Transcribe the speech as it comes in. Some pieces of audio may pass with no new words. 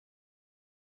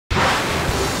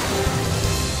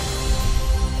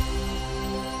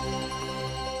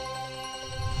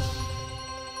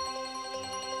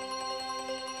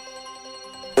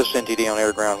NTD on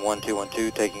air ground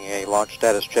 1212, taking a launch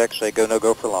status check. Say go, no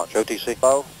go for launch. OTC.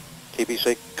 Go.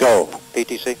 TPC. Go.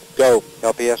 PTC. Go.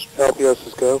 LPS. LPS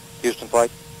is go. Houston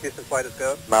flight. Houston flight is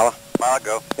go. Mala. Mala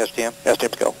go. STM.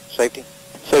 STM's go. Safety.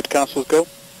 Safety consoles go.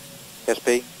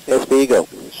 SP. SP go.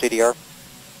 CDR.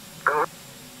 Go.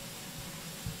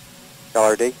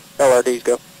 LRD. LRD's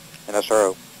go. And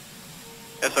SRO.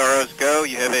 SRO's go.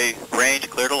 You have a range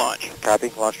clear to launch.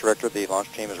 Copy. Launch director. The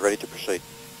launch team is ready to proceed.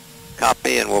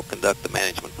 Copy, and we'll conduct the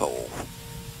management poll.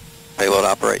 Payload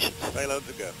operations. Payloads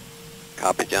a go.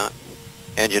 Copy, John.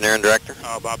 Engineering director.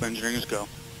 Bob Engineering is go.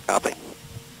 Copy.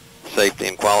 Safety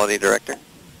and quality director.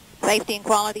 Safety and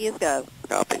quality is go.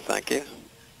 Copy, thank you.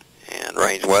 And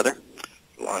range weather.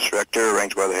 Launch director.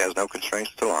 Range weather has no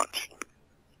constraints to launch.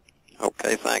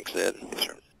 Okay, thanks, Ed. Yes,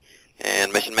 sir.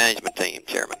 And mission management team,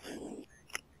 chairman.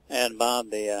 And Bob,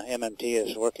 the MMT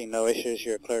is working, no issues.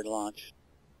 You're cleared to launch.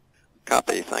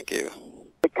 Copy, thank you.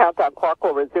 The countdown clock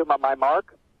will resume on my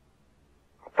mark.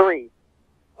 3,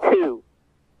 2,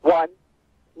 1,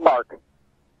 mark.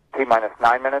 T-minus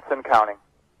 9 minutes and counting.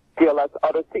 TLS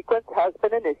auto sequence has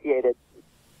been initiated.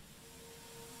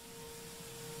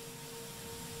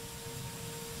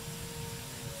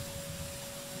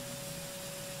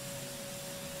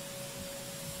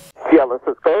 TLS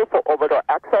is go for orbital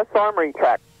access arm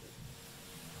retract.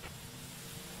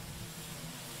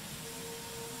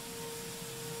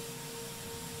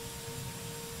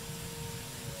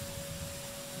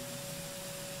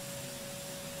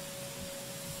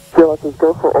 TLS is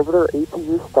go for orbiter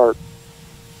APU start.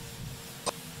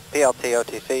 PLT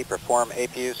OTC, perform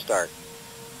APU start.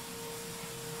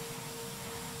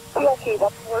 PLT,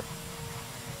 that's work.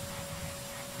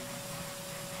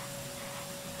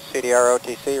 CDR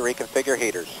OTC, reconfigure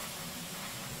heaters.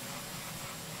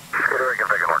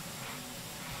 Reconfigure.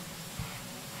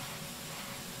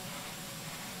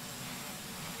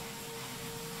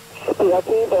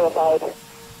 PLT verified.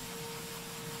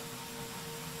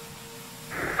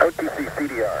 OTC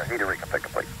CDR, heater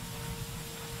reconfigure, please.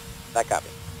 That copy.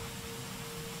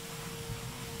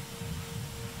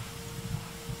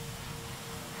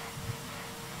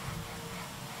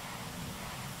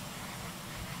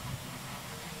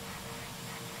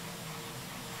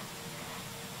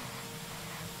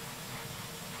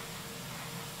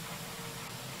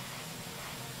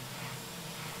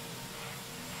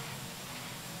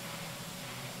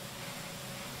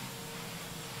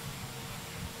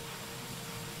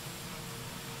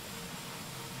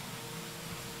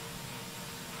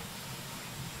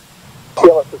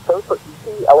 TLS is go for ET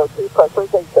LO2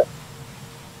 pressurization.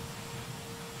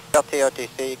 PLT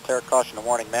OTC, clear caution and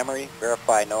warning memory,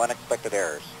 verify no unexpected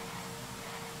errors.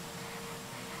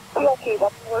 PLT,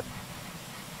 that's work.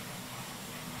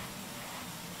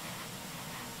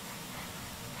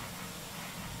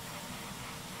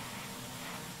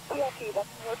 PLT,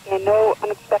 that's work, and no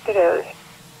unexpected errors.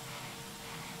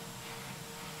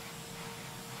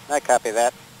 I copy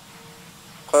that.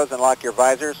 Close and lock your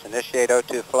visors, initiate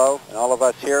O2 flow, and all of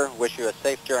us here wish you a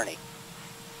safe journey.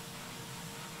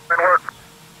 Good work.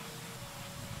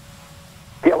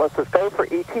 TLS is go for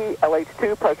ET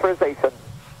LH2 pressurization.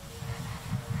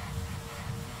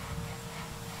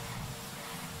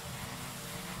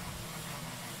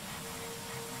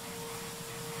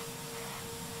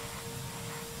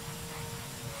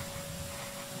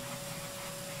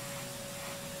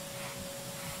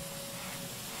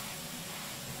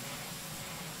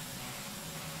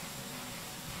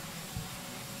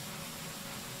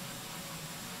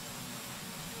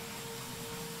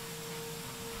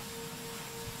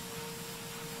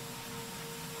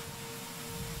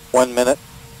 One minute.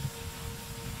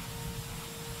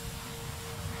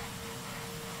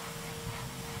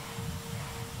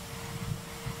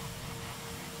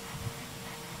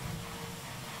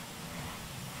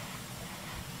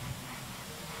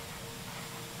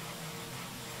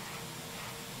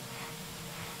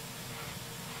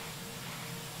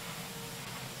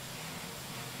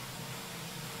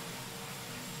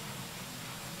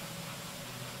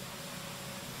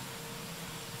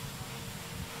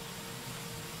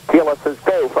 TLS is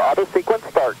go for auto sequence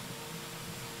start.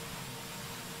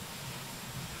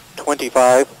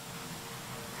 25.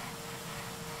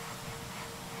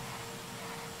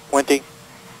 20.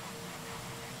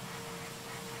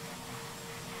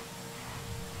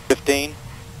 15.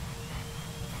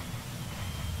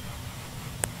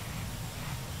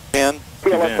 10.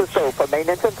 TLS is go for main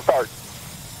engine start.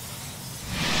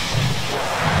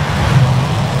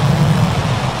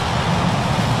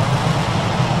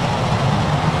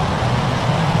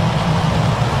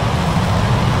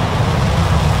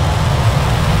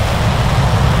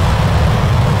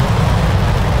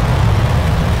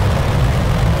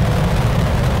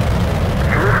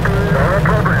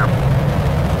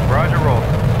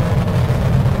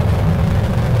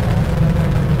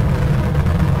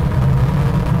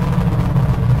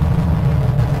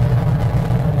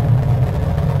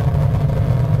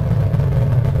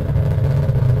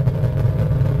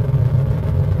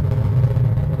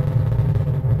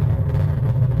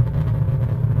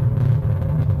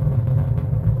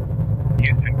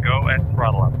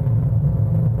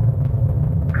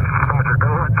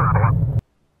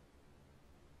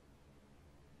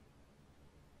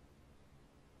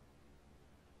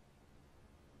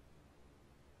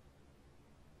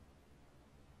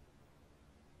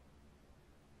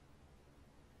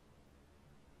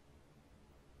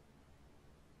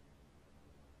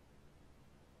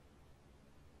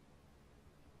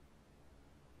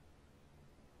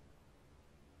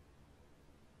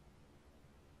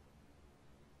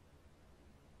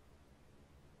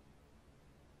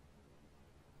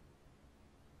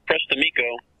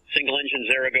 Miko, single engine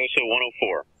Zaragoza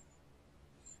 104.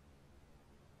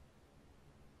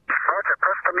 Roger,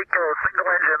 Presta Miko,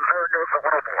 single engine Zaragoza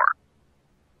 104.